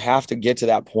 you have to get to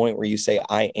that point where you say,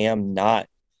 I am not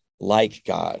like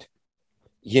God.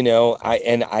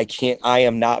 I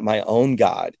am not my own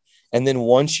God. And then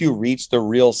once you reach the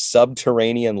real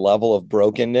subterranean level of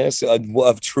brokenness,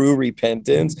 of true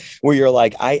repentance, where you're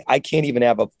like, I can't even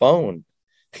have a phone.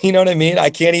 You know what I mean? I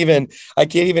can't even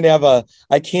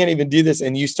do this.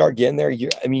 And you start getting there.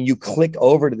 You click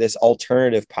over to this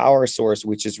alternative power source,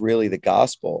 which is really the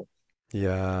gospel.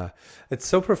 Yeah. It's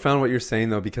so profound what you're saying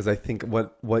though, because I think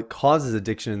what causes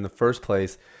addiction in the first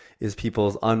place is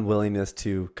people's unwillingness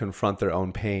to confront their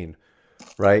own pain,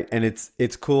 right? And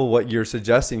it's cool what you're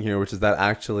suggesting here, which is that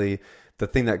actually the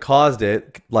thing that caused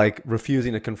it, like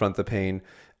refusing to confront the pain,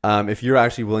 if you're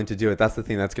actually willing to do it, that's the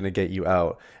thing that's going to get you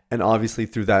out. And obviously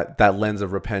through that lens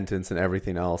of repentance and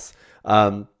everything else.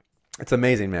 It's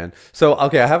amazing, man. So,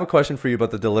 okay, I have a question for you about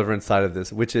the deliverance side of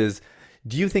this, which is,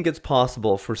 do you think it's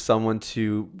possible for someone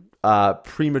to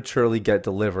prematurely get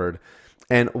delivered?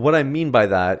 And what I mean by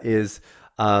that is,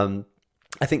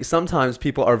 I think sometimes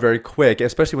people are very quick,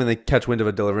 especially when they catch wind of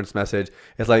a deliverance message.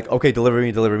 It's like, okay, deliver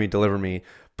me, deliver me, deliver me.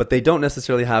 But they don't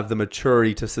necessarily have the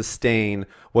maturity to sustain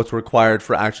what's required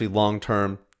for actually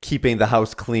long-term keeping the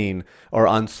house clean or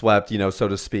unswept, so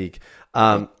to speak.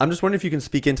 I'm just wondering if you can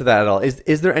speak into that at all.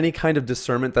 Is there any kind of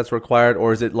discernment that's required,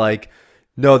 or is it like,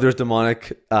 no, there's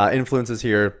demonic influences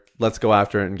here, let's go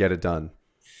after it and get it done?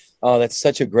 Oh, that's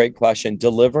such a great question.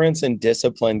 Deliverance and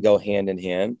discipline go hand in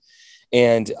hand.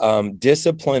 And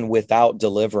discipline without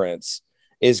deliverance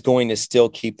is going to still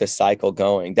keep the cycle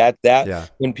going. That Yeah.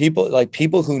 when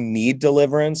people who need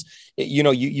deliverance,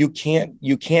 you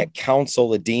can't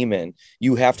counsel a demon.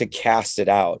 You have to cast it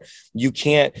out. You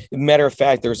can't. Matter of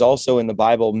fact, there's also in the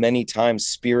Bible many times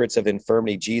spirits of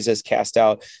infirmity. Jesus cast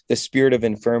out the spirit of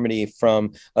infirmity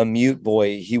from a mute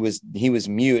boy. He was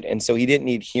mute, and so he didn't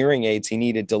need hearing aids. He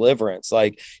needed deliverance.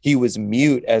 Like, he was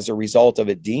mute as a result of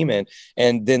a demon.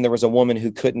 And then there was a woman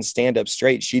who couldn't stand up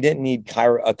straight. She didn't need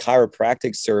a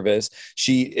chiropractic service.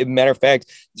 Matter of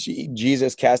fact,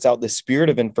 Jesus cast out the spirit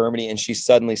of infirmity, and she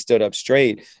suddenly stood up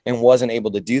straight and wasn't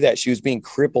able to do that. She was being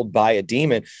crippled by a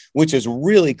demon, which is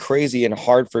really crazy and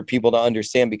hard for people to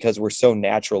understand because we're so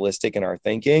naturalistic in our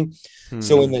thinking.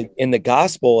 So in the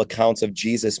gospel accounts of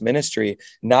Jesus' ministry,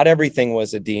 not everything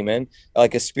was a demon,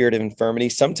 like a spirit of infirmity.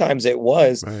 Sometimes it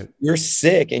was, Right. you're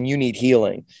sick and you need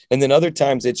healing. And then other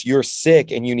times it's, you're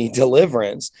sick and you need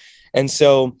deliverance. And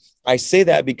so I say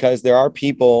that because there are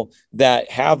people that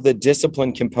have the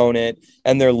discipline component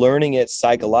and they're learning it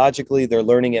psychologically, they're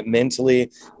learning it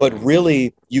mentally, but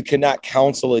really you cannot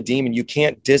counsel a demon. You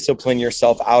can't discipline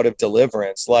yourself out of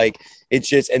deliverance. Like, it's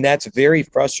just, and that's very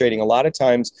frustrating. A lot of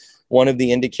times, one of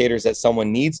the indicators that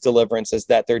someone needs deliverance is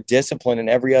that they're disciplined in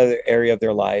every other area of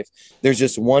their life. There's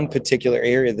just one particular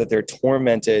area that they're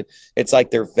tormented. It's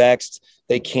like they're vexed.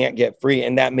 They can't get free.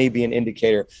 And that may be an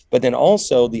indicator. But then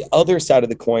also the other side of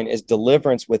the coin is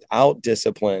deliverance without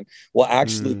discipline will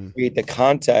actually create the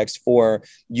context for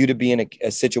you to be in a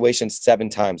situation 7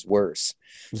 times worse.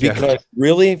 Yeah. Because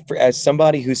really, as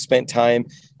somebody who spent time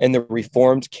in the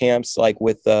Reformed camps, like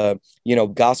with the,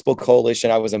 Gospel Coalition,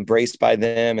 I was embraced by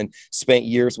them and spent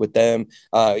years with them.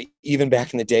 Even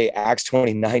back in the day, Acts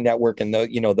 29 Network and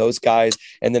those guys,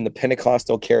 and then the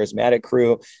Pentecostal Charismatic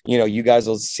crew. You guys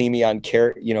will see me on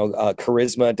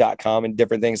charisma.com and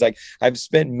different things. Like, I've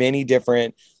spent many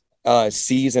different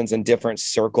seasons and different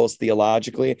circles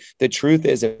theologically. The truth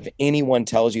is, if anyone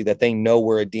tells you that they know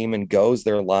where a demon goes,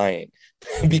 they're lying.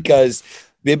 Because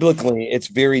biblically, it's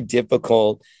very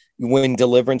difficult. when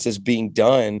deliverance is being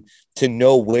done, to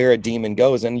know where a demon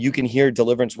goes. And you can hear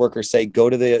deliverance workers say, go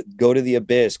to the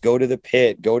abyss, go to the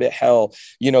pit, go to hell,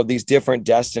 these different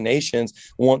destinations.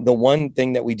 The one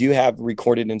thing that we do have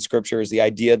recorded in scripture is the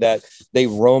idea that they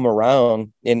roam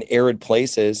around in arid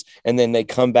places and then they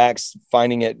come back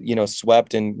finding it,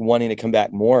 swept and wanting to come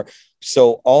back more.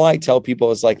 So all I tell people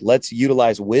is like, let's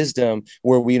utilize wisdom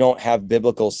where we don't have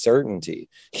biblical certainty,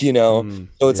 So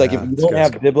it's like, if you don't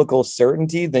have biblical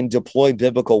certainty, then deploy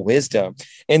biblical wisdom.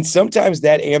 And sometimes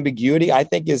that ambiguity, I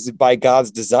think, is by God's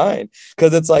design,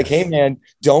 because it's like, hey man,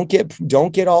 don't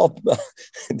get all,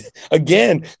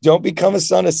 again, don't become a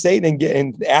son of Satan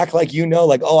and act like,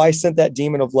 like, oh, I sent that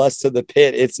demon of lust to the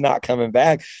pit. It's not coming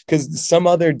back, because some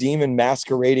other demon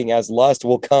masquerading as lust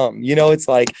will come. It's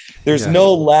like, there's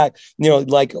no lack.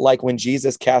 Like when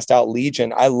Jesus cast out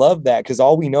Legion, I love that, because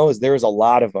all we know is there's a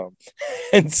lot of them.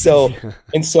 And so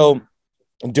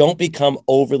don't become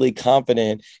overly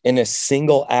confident in a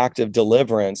single act of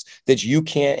deliverance that you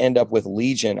can't end up with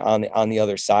Legion on the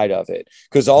other side of it.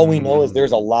 Because all we know is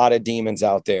there's a lot of demons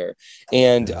out there.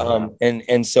 And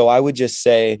so I would just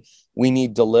say, we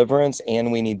need deliverance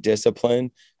and we need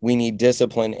discipline. We need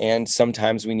discipline and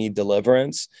sometimes we need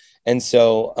deliverance. And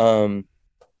so,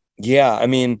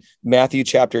 Matthew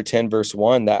chapter 10, verse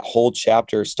 1, that whole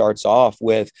chapter starts off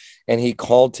with, and he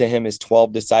called to him his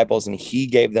 12 disciples, and he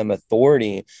gave them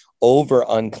authority over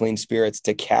unclean spirits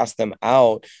to cast them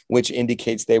out, which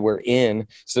indicates they were in.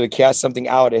 So to cast something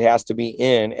out, it has to be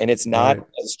in, and it's not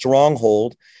a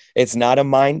stronghold. It's not a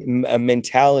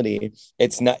mentality.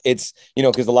 It's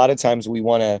because a lot of times we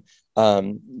want to,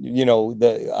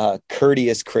 the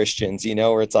courteous Christians,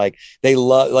 where it's like they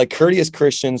love, like, courteous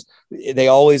Christians, they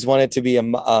always want it to be a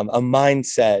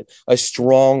mindset, a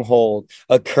stronghold,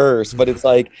 a curse. But it's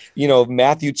like,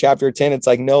 Matthew chapter 10, it's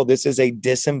like, no, this is a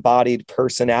disembodied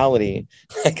personality.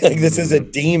 like this is a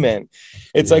demon.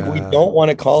 It's like, we don't want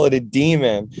to call it a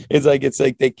demon. It's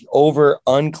like they over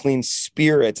unclean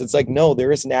spirits. It's like, no,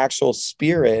 there is an actual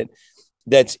spirit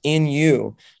that's in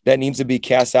you that needs to be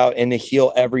cast out and to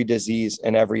heal every disease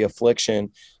and every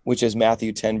affliction, which is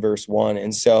Matthew 10, verse 1.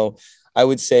 And so I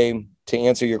would say, to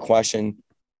answer your question,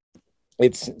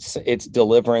 it's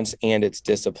deliverance and it's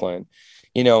discipline,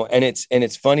 and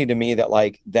it's funny to me that,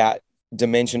 like, that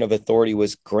dimension of authority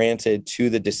was granted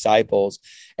to the disciples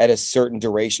at a certain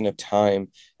duration of time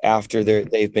after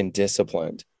they've been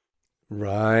disciplined.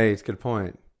 Right. Good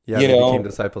point. Yeah. They became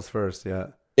disciples first. Yeah.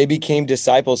 They became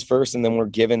disciples first, and then were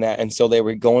given that. And so they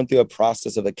were going through a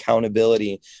process of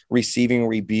accountability, receiving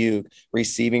rebuke,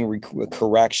 receiving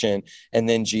correction. And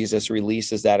then Jesus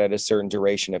releases that at a certain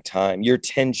duration of time. You're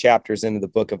 10 chapters into the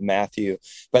book of Matthew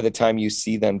by the time you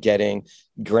see them getting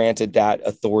granted that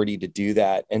authority to do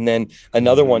that. And then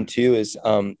another one too is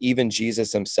even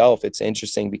Jesus himself. It's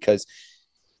interesting because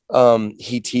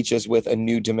he teaches with a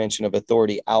new dimension of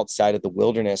authority outside of the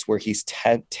wilderness, where he's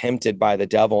tempted by the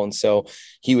devil. And so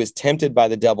he was tempted by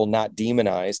the devil, not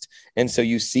demonized. And so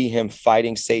you see him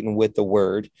fighting Satan with the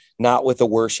word, not with a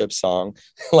worship song.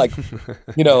 Like,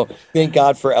 thank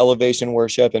God for Elevation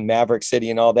Worship and Maverick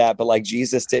City and all that. But like,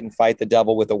 Jesus didn't fight the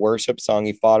devil with a worship song.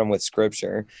 He fought him with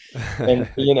scripture. And,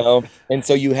 and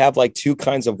so you have like two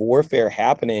kinds of warfare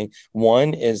happening.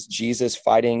 One is Jesus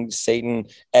fighting Satan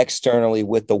externally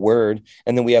with the word.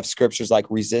 And then we have scriptures like,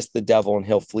 resist the devil and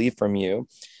he'll flee from you.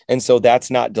 And so that's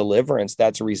not deliverance,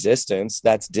 that's resistance,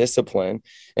 that's discipline.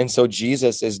 And so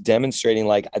Jesus is demonstrating,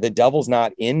 like, the devil's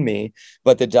not in me,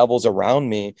 but the devil's around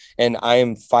me. And I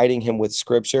am fighting him with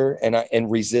scripture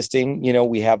and resisting,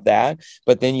 we have that.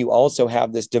 But then you also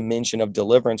have this dimension of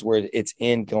deliverance where it's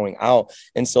in going out.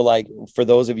 And so, like, for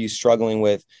those of you struggling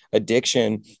with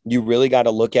addiction, you really got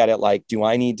to look at it like, do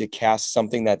I need to cast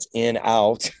something that's in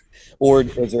out? Or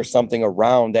is there something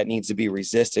around that needs to be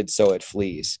resisted so it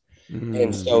flees?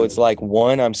 And so it's like,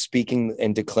 one, I'm speaking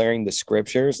and declaring the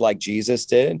scriptures like Jesus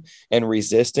did and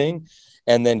resisting.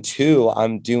 And then two,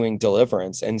 I'm doing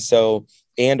deliverance. And so,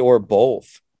 and or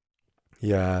both.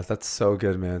 Yeah, that's so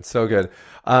good, man. So good.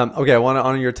 Okay, I want to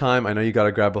honor your time. I know you got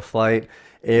to grab a flight.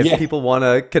 If people want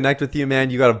to connect with you, man,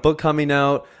 you got a book coming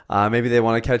out. Maybe they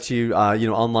want to catch you,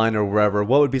 online or wherever.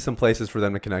 What would be some places for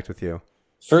them to connect with you?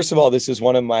 First of all, this is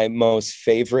one of my most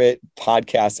favorite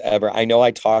podcasts ever. I know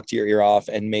I talked your ear off,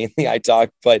 and mainly I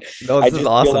talked, but No, this is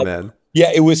awesome, man. Yeah,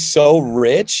 it was so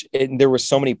rich, and there were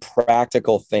so many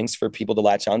practical things for people to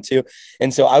latch onto.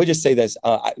 And so I would just say this: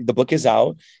 the book is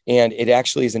out, and it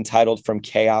actually is entitled "From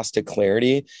Chaos to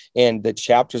Clarity." And the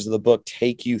chapters of the book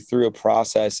take you through a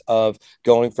process of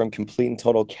going from complete and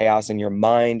total chaos in your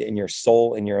mind, in your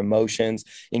soul, in your emotions,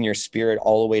 in your spirit,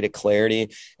 all the way to clarity.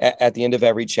 At the end of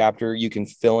every chapter, you can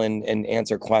fill in and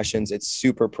answer questions. It's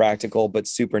super practical, but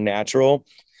super natural.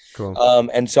 Cool.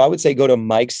 And so I would say go to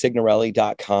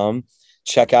MikeSignorelli.com.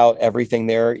 Check out everything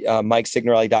there,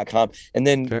 MikeSignorelli.com. And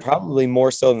then probably more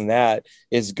so than that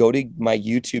is go to my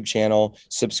YouTube channel,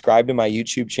 subscribe to my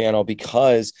YouTube channel,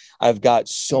 because I've got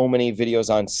so many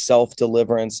videos on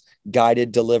self-deliverance,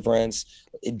 guided deliverance.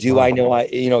 Do I know I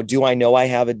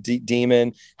have a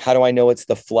demon? How do I know it's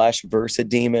the flesh versus a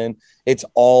demon? It's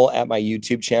all at my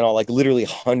YouTube channel, like literally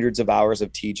hundreds of hours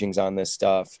of teachings on this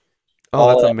stuff. Oh,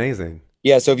 that's amazing.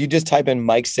 Yeah. So if you just type in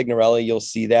Mike Signorelli, you'll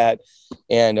see that.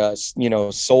 And,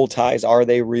 soul ties, are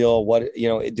they real? What,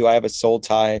 do I have a soul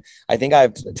tie? I think I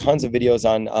have tons of videos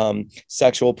on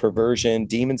sexual perversion,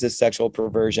 demons of sexual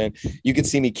perversion. You could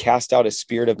see me cast out a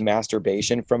spirit of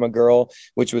masturbation from a girl,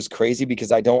 which was crazy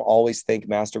because I don't always think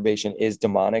masturbation is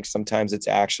demonic. Sometimes it's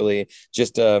actually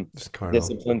just a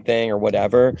discipline thing or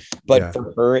whatever. But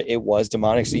for her, it was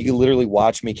demonic. So you could literally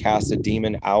watch me cast a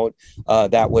demon out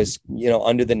that was,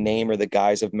 under the name or the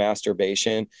guise of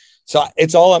masturbation. So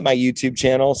it's all at my YouTube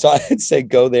channel. So I'd say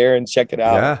go there and check it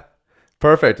out. Yeah.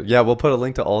 Perfect. Yeah, we'll put a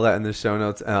link to all that in the show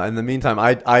notes. In the meantime,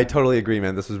 I totally agree,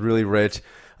 man. This was really rich,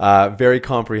 very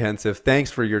comprehensive.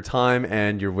 Thanks for your time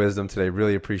and your wisdom today.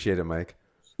 Really appreciate it, Mike.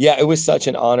 Yeah, it was such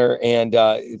an honor. And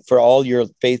for all your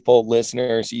faithful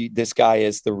listeners, this guy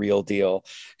is the real deal.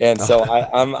 And so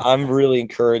I'm really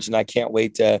encouraged, and I can't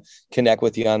wait to connect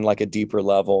with you on like a deeper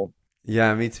level.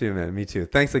 Yeah, me too, man. Me too.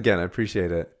 Thanks again. I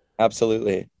appreciate it.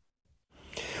 Absolutely.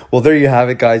 Well, there you have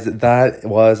it, guys. That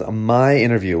was my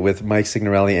interview with Mike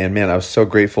Signorelli. And man, I was so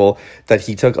grateful that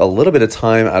he took a little bit of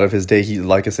time out of his day.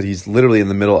 Like I said, he's literally in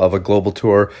the middle of a global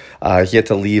tour. He had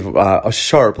to leave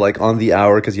sharp, like on the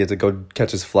hour, because he had to go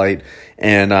catch his flight.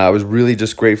 And I was really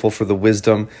just grateful for the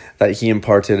wisdom that he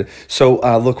imparted. So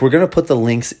look, we're going to put the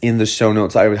links in the show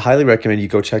notes. I would highly recommend you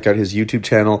go check out his YouTube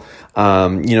channel.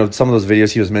 Some of those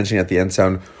videos he was mentioning at the end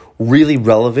sound really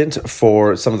relevant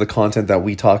for some of the content that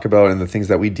we talk about and the things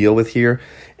that we deal with here.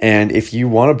 And if you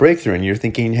want a breakthrough and you're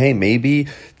thinking, hey, maybe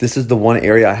this is the one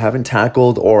area I haven't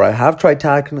tackled, or I have tried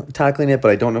tackling it,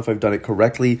 but I don't know if I've done it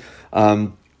correctly.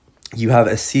 You have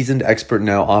a seasoned expert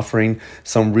now offering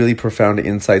some really profound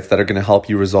insights that are going to help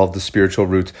you resolve the spiritual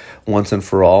roots once and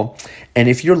for all. And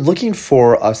if you're looking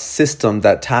for a system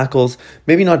that tackles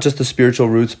maybe not just the spiritual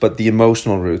roots, but the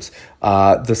emotional roots,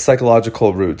 the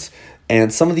psychological roots,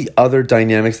 and some of the other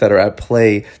dynamics that are at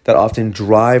play that often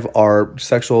drive our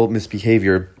sexual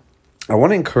misbehavior, I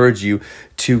want to encourage you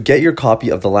to get your copy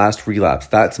of The Last Relapse.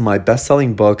 That's my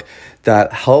best-selling book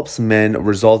that helps men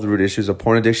resolve the root issues of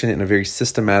porn addiction in a very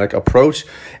systematic approach.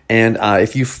 And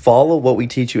if you follow what we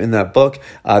teach you in that book,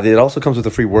 it also comes with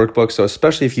a free workbook. So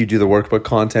especially if you do the workbook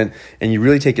content and you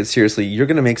really take it seriously, you're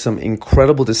going to make some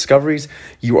incredible discoveries.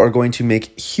 You are going to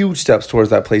make huge steps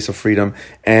towards that place of freedom.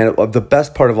 And the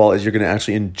best part of all is you're going to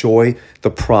actually enjoy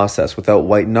the process without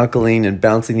white knuckling and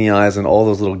bouncing the eyes and all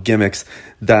those little gimmicks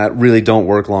that really don't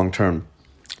work long term.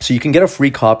 So you can get a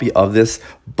free copy of this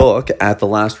book at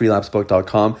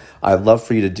thelast-relapse-book.com. I'd love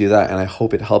for you to do that, and I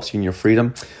hope it helps you in your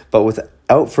freedom. But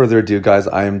without further ado, guys,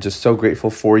 I am just so grateful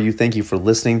for you. Thank you for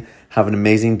listening. Have an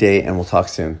amazing day, and we'll talk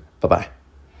soon. Bye-bye.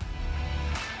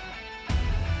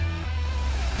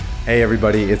 Hey,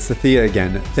 everybody, it's Sathya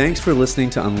again. Thanks for listening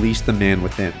to Unleash the Man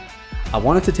Within. I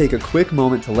wanted to take a quick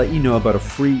moment to let you know about a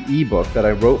free ebook that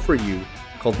I wrote for you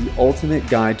called The Ultimate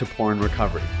Guide to Porn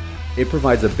Recovery. It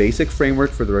provides a basic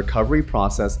framework for the recovery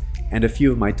process and a few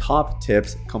of my top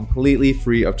tips completely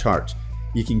free of charge.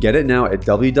 You can get it now at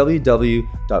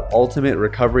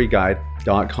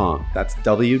www.ultimaterecoveryguide.com. That's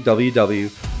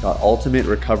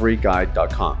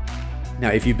www.ultimaterecoveryguide.com. Now,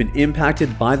 if you've been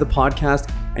impacted by the podcast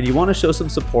and you want to show some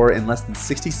support in less than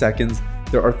 60 seconds,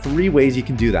 there are 3 ways you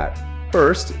can do that.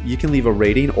 First, you can leave a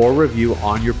rating or review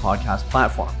on your podcast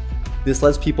platform. This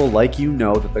lets people like you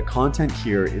know that the content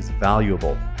here is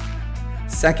valuable.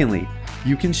 Secondly,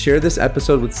 you can share this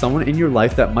episode with someone in your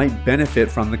life that might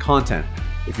benefit from the content.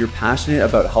 If you're passionate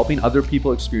about helping other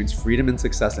people experience freedom and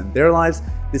success in their lives,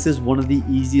 this is one of the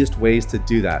easiest ways to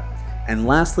do that. And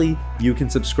lastly, you can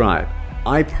subscribe.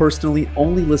 I personally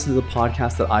only listen to the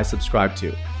podcast that I subscribe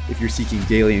to. If you're seeking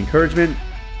daily encouragement,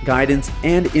 guidance,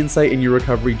 and insight in your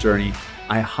recovery journey,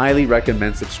 I highly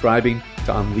recommend subscribing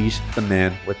to Unleash the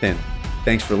Man Within.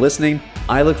 Thanks for listening.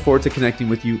 I look forward to connecting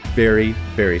with you very,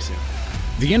 very soon.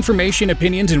 The information,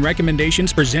 opinions, and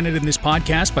recommendations presented in this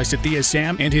podcast by Sathya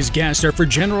Sam and his guests are for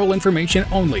general information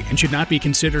only and should not be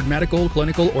considered medical,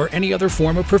 clinical, or any other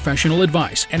form of professional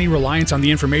advice. Any reliance on the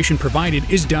information provided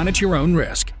is done at your own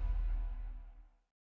risk.